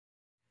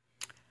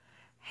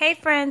Hey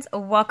friends,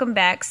 welcome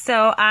back.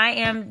 So I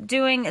am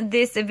doing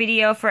this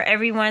video for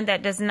everyone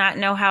that does not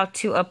know how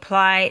to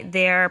apply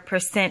their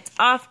percent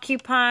off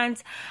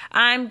coupons.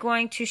 I'm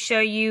going to show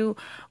you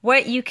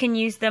what you can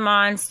use them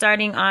on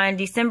starting on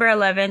December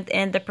 11th.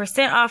 And the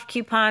percent off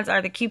coupons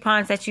are the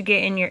coupons that you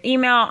get in your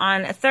email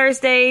on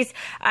Thursdays.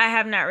 I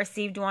have not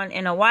received one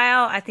in a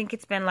while. I think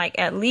it's been like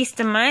at least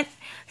a month.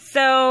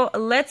 So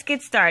let's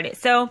get started.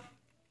 So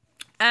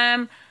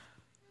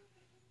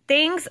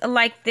things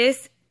like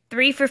this,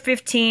 3 for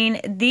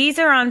 $15, these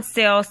are on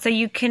sale, so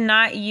you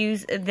cannot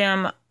use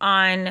them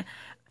on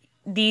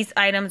these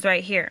items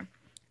right here.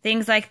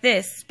 Things like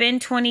this,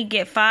 spend 20,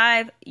 get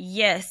 5,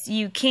 yes,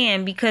 you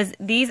can, because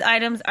these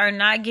items are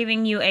not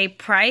giving you a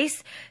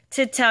price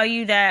to tell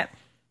you that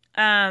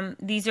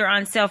these are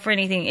on sale for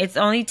anything. It's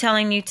only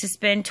telling you to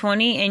spend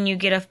 20 and you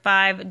get a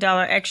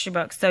 $5 extra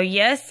buck. So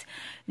yes,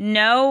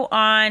 no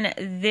on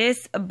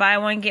this buy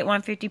one, get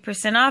one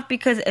 50% off,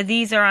 because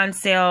these are on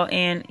sale,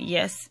 and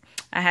yes,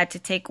 I had to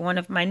take one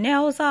of my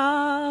nails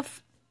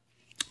off.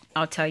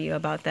 I'll tell you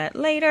about that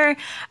later.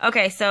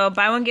 Okay, so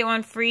buy one, get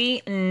one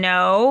free.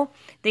 No.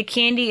 The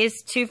candy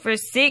is 2 for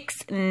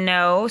 $6.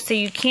 No. So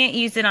you can't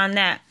use it on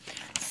that.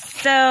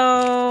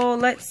 So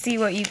let's see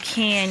what you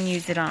can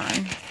use it on.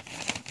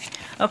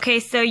 Okay,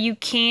 so you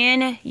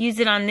can use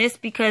it on this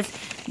because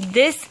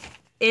this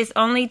is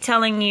only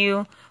telling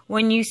you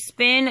when you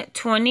spend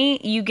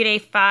 20, you get a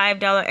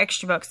 $5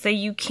 extra buck. So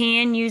you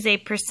can use a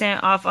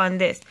percent off on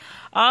this.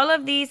 All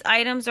of these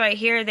items right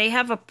here, they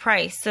have a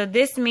price. So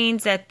this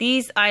means that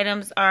these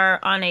items are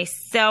on a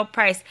sale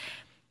price.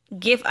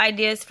 Gift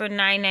ideas for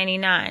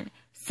 $9.99.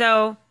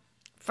 So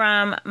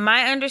from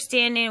my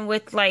understanding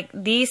with like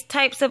these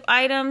types of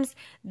items,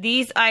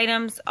 these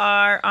items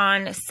are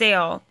on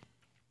sale.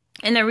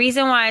 And the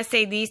reason why I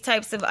say these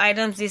types of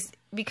items is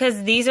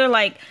because these are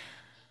like,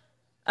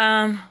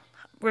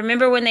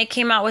 remember when they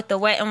came out with the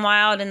Wet n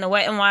Wild, and the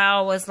Wet n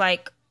Wild was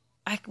like,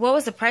 what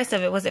was the price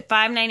of it? Was it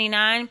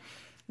 $5.99?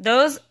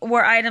 Those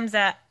were items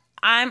that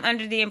I'm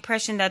under the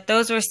impression that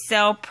those were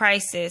sale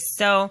prices.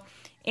 So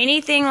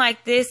anything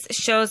like this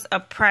shows a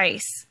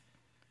price.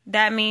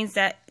 That means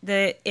that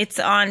it's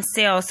on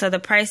sale, so the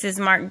price is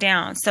marked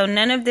down. So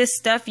none of this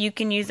stuff you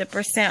can use a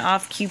percent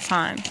off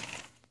coupon.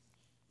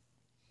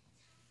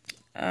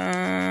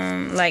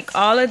 Like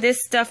all of this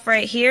stuff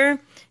right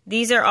here,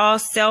 these are all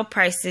sale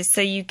prices,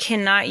 so you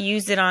cannot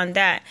use it on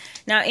that.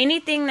 Now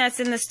anything that's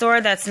in the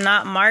store that's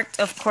not marked,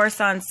 of course,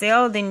 on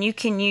sale, then you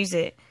can use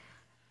it.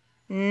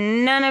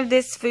 None of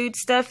this food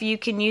stuff you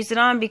can use it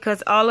on,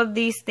 because all of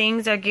these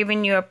things are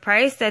giving you a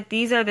price that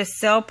these are the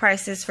sale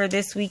prices for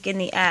this week in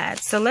the ad.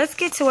 So let's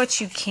get to what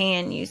you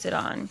can use it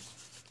on.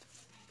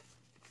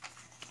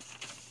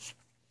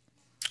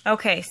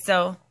 Okay,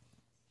 so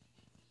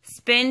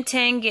spend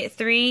 10, get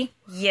 3,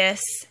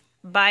 yes.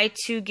 Buy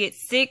 2, get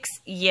 6,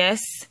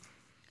 yes.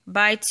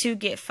 Buy 2,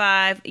 get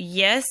 5,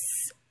 yes.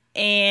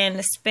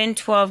 And spend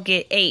 12,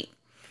 get 8.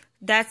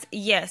 That's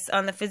yes.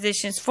 On the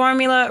Physicians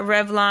Formula,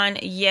 Revlon,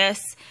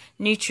 yes.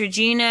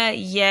 Neutrogena,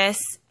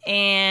 yes.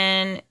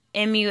 And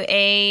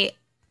MUA,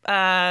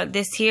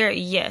 this here,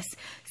 yes.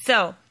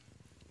 So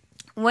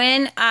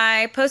when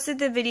I posted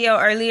the video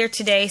earlier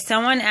today,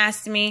 someone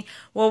asked me,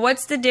 well,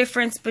 what's the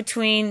difference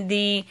between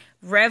the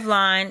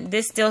Revlon?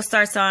 This deal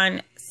starts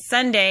on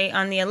Sunday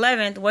on the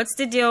 11th. What's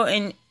the deal,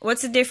 and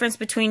what's the difference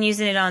between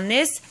using it on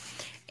this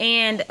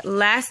and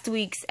last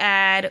week's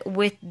ad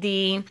with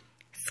the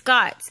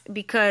Scott's?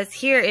 Because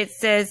here it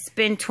says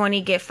spend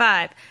 20, get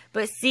 5.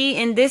 But see,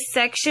 in this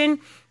section,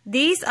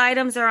 these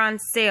items are on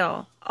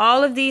sale.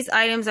 All of these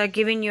items are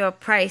giving you a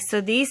price. So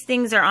these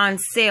things are on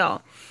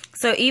sale.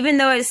 So even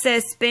though it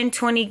says spend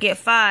 20, get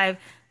 5,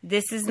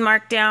 this is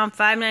marked down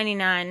 $5.99,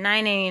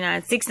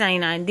 $9.99,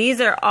 $6.99. These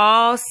are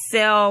all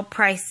sale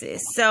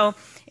prices. So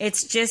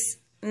it's just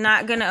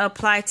not going to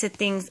apply to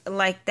things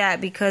like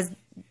that, because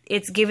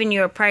it's giving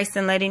you a price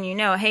and letting you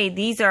know, hey,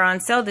 these are on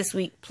sale this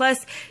week.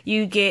 Plus,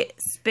 you get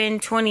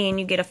spend 20 and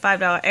you get a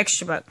 $5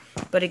 extra buck.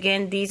 But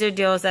again, these are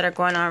deals that are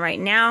going on right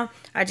now.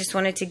 I just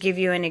wanted to give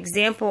you an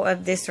example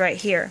of this right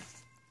here.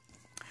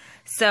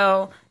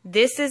 So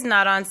this is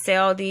not on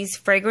sale. These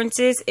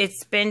fragrances,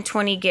 it's spend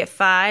 20, get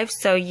 5.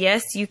 So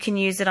yes, you can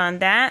use it on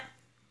that.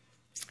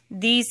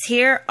 These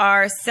here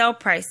are sale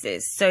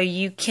prices, so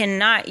you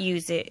cannot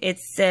use it. It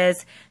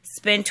says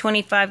spend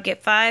 25,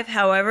 get 5.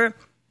 However,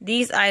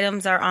 these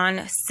items are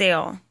on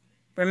sale.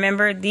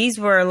 Remember, these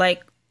were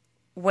like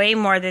way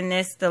more than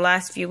this the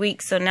last few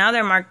weeks. So now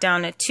they're marked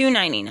down to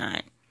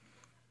 $2.99.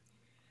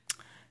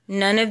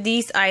 None of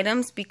these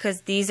items,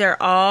 because these are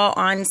all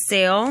on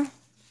sale.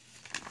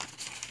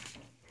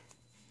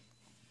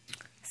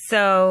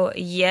 So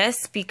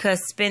yes,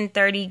 because spend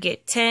 30,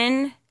 get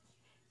 10.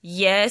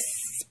 Yes,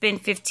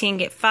 spend 15,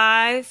 get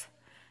 5.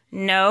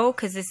 No,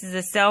 because this is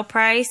a sale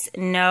price.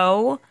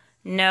 No,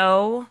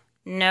 no,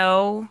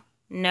 no,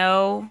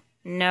 no,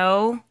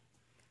 no,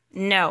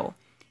 no.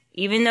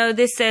 Even though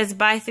this says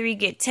buy 3,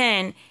 get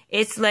 10,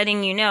 it's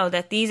letting you know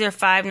that these are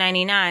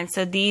 $5.99.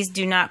 So these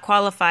do not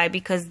qualify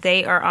because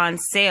they are on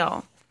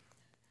sale.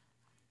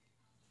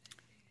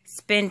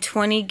 Spend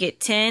 20, get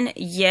 10.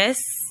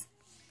 Yes.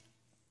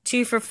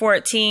 2 for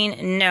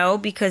 $14. No,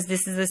 because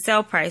this is a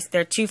sale price.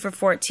 They're 2 for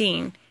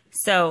 $14.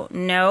 So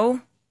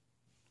no,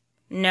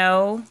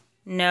 no,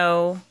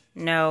 no,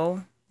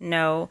 no,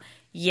 no.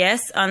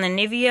 Yes on the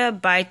Nivea.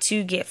 Buy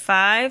 2, get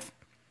 5.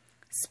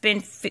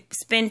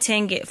 Spend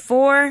 10, get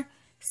 4.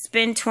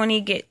 Spend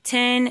 20, get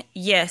 10.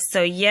 Yes.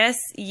 So yes,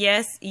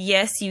 yes,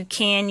 yes, you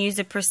can use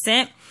a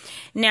percent.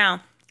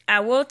 Now, I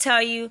will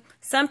tell you,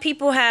 some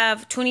people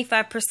have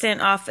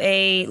 25% off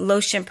a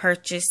lotion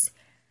purchase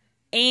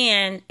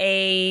and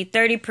a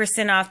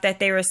 30% off that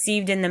they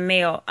received in the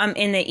mail,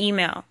 in the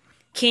email.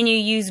 Can you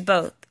use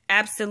both?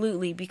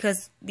 Absolutely,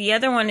 because the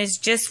other one is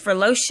just for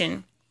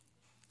lotion.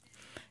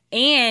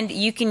 And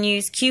you can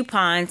use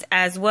coupons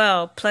as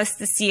well, plus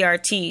the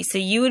CRT. So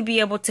you would be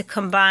able to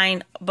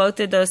combine both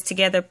of those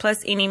together,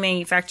 plus any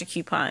manufacturer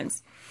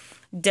coupons.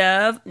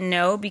 Dove,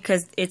 no,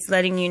 because it's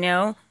letting you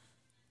know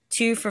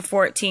 2 for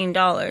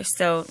 $14.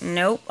 So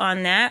nope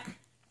on that.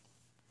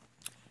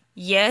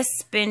 Yes,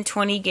 spend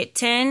 20, get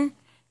 10.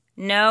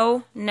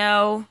 No,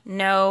 no,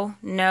 no,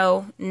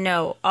 no,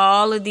 no.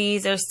 All of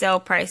these are sale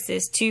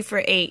prices. 2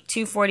 for $8,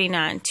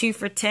 $2.49, 2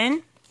 for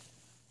 $10.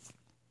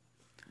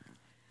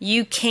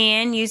 You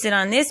can use it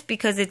on this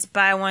because it's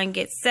buy 1,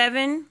 get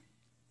 7.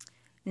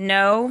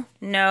 No,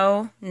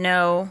 no,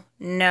 no,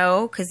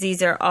 no, because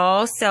these are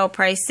all sale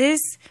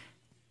prices.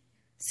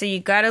 So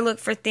you got to look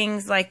for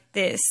things like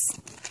this.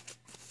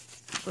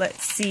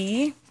 Let's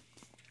see.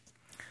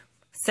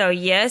 So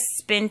yes,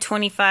 spend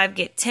 25,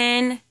 get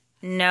 10.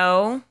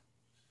 No,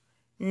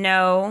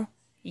 no,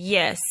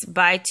 yes.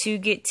 Buy 2,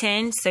 get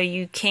 10. So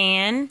you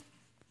can.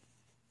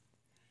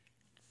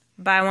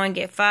 Buy 1,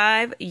 get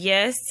 5.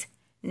 Yes.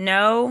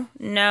 No,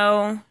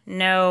 no,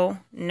 no,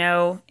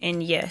 no,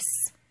 and yes.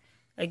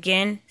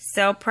 Again,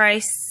 sell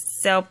price,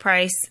 sell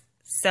price,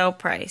 sell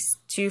price.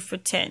 2 for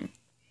 10.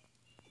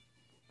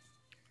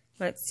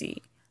 Let's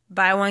see.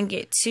 Buy 1,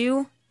 get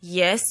 2.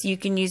 Yes, you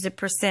can use a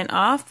percent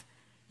off.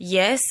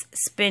 Yes,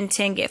 spend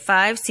 10, get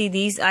 5. See,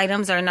 these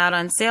items are not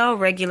on sale,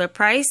 regular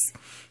price.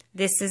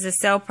 This is a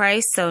sale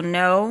price, so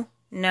no,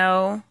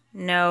 no,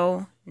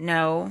 no,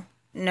 no,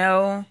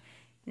 no,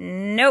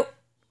 nope.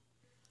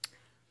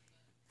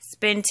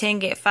 Spend 10,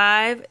 get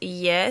 5.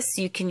 Yes,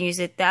 you can use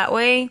it that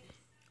way.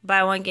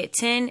 Buy 1, get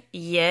 10.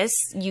 Yes,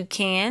 you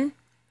can.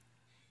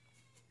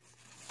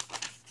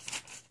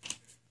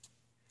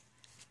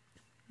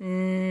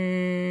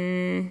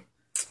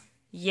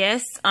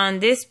 Yes, on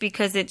this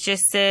because it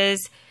just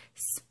says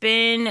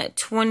spend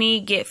 20,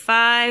 get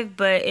 5,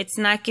 but it's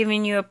not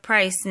giving you a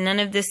price. None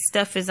of this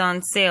stuff is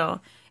on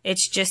sale.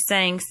 It's just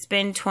saying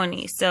spend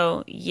 20.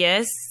 So,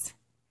 yes,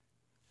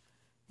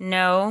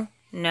 no,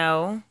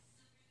 no,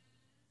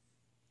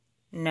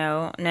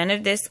 no. None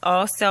of this,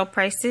 all sale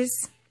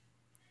prices.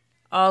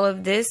 All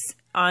of this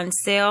on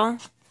sale.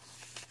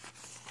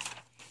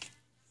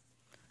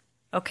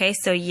 Okay,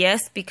 so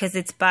yes, because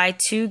it's buy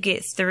 2,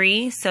 get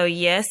 3. So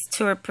yes,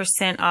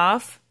 2%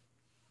 off.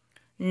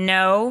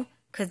 No,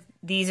 because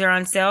these are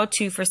on sale,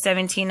 2 for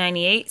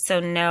 $17.98. So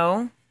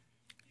no,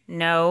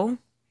 no,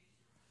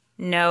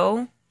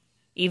 no.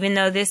 Even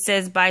though this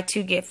says buy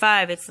 2, get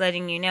 5, it's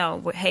letting you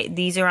know, hey,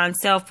 these are on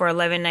sale for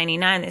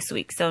 $11.99 this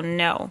week. So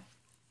no.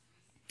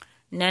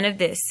 None of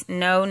this.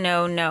 No,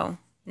 no, no,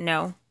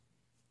 no,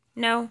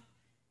 no.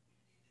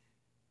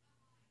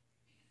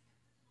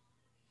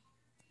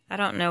 I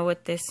don't know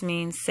what this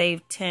means.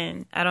 Save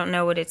 10. I don't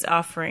know what it's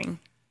offering.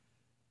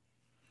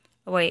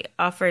 Oh, wait,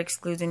 offer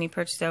excludes any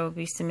purchase that will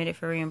be submitted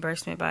for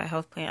reimbursement by a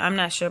health plan. I'm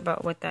not sure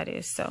about what that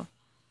is, so.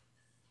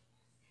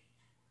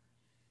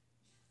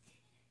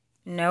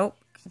 Nope.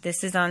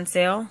 This is on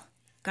sale.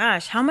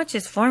 Gosh, how much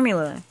is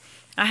formula?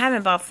 I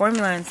haven't bought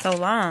formula in so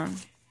long.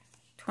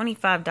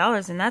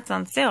 $25, and that's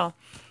on sale.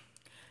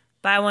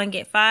 Buy 1,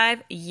 get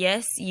 5.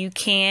 Yes, you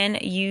can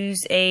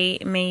use a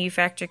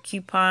manufacturer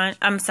coupon.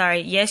 I'm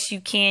sorry. Yes,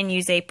 you can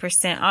use a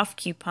percent off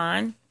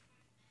coupon.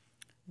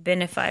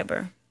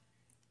 Benefiber.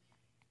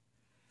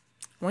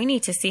 We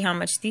need to see how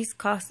much these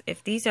cost.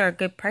 If these are a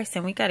good price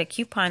and we got a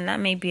coupon, that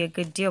may be a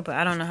good deal, but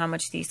I don't know how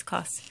much these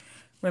cost.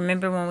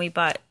 Remember when we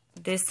bought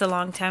this a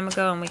long time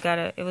ago and we got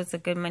it was a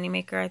good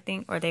moneymaker, I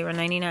think, or they were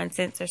 99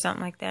 cents or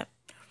something like that.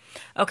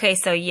 Okay,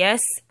 so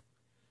yes,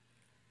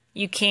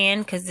 you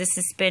can, because this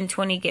is spend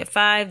 20, get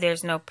 5.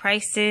 There's no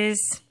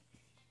prices.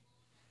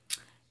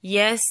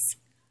 Yes,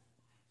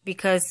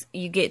 because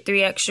you get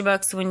 3 extra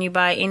bucks when you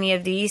buy any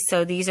of these.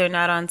 So these are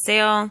not on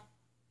sale.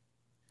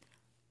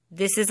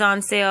 This is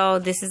on sale.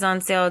 This is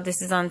on sale.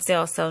 This is on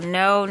sale. So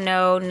no,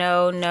 no,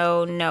 no,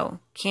 no, no.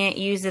 Can't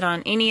use it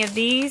on any of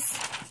these.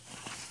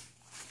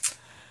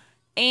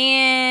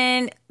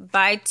 And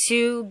buy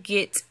 2,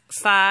 get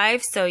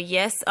 5. So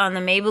yes, on the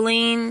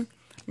Maybelline.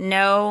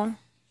 No.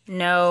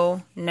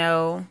 No,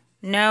 no,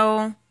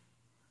 no,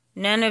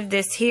 none of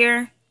this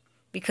here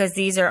because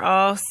these are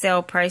all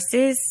sale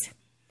prices.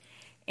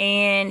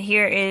 And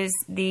here is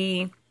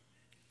the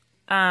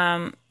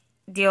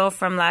deal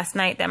from last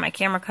night that my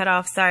camera cut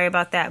off. Sorry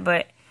about that,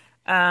 but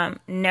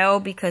No,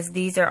 because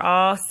these are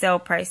all sale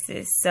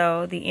prices.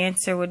 So the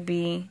answer would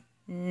be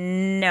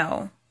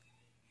no.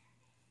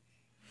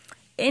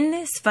 Isn't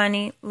this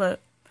funny? Look,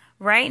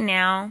 right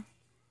now,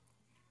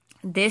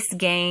 this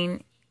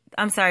Downy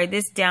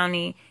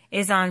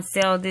is on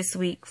sale this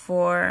week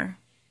for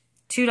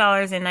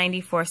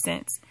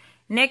 $2.94.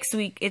 Next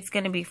week, it's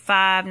going to be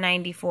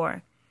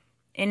 $5.94.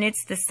 And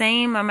it's the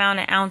same amount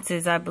of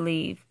ounces, I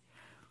believe.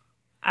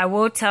 I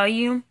will tell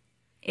you,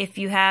 if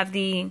you have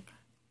the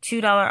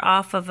 $2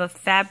 off of a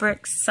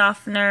fabric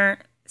softener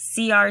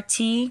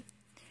CRT,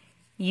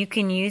 you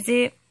can use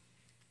it,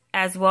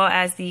 as well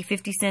as the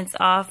 50 cents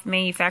off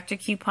manufacturer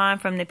coupon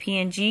from the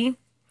P&G.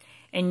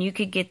 And you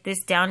could get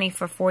this Downy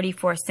for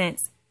 44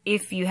 cents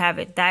if you have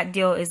it. That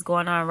deal is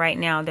going on right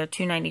now. They're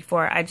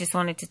 $2.94. I just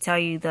wanted to tell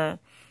you the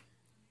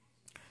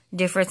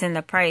difference in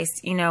the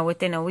price, you know,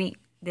 within a week.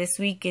 This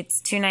week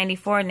it's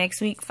 $2.94. Next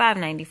week,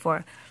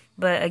 $5.94.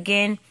 But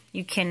again,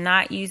 you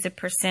cannot use a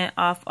 %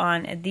 off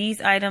on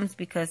these items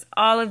because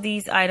all of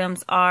these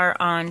items are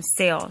on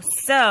sale.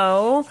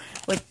 So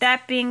with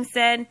that being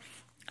said,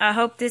 I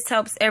hope this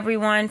helps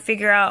everyone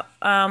figure out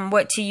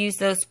what to use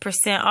those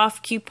 %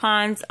 off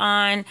coupons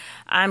on.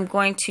 I'm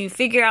going to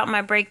figure out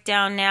my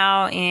breakdown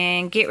now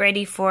and get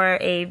ready for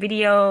a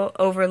video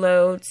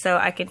overload so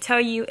I can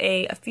tell you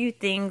a few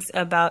things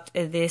about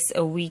this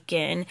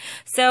weekend.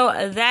 So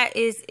that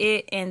is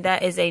it, and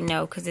that is a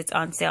no because it's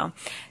on sale.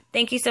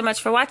 Thank you so much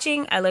for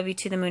watching. I love you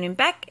to the moon and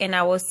back, and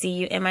I will see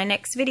you in my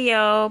next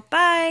video.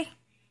 Bye!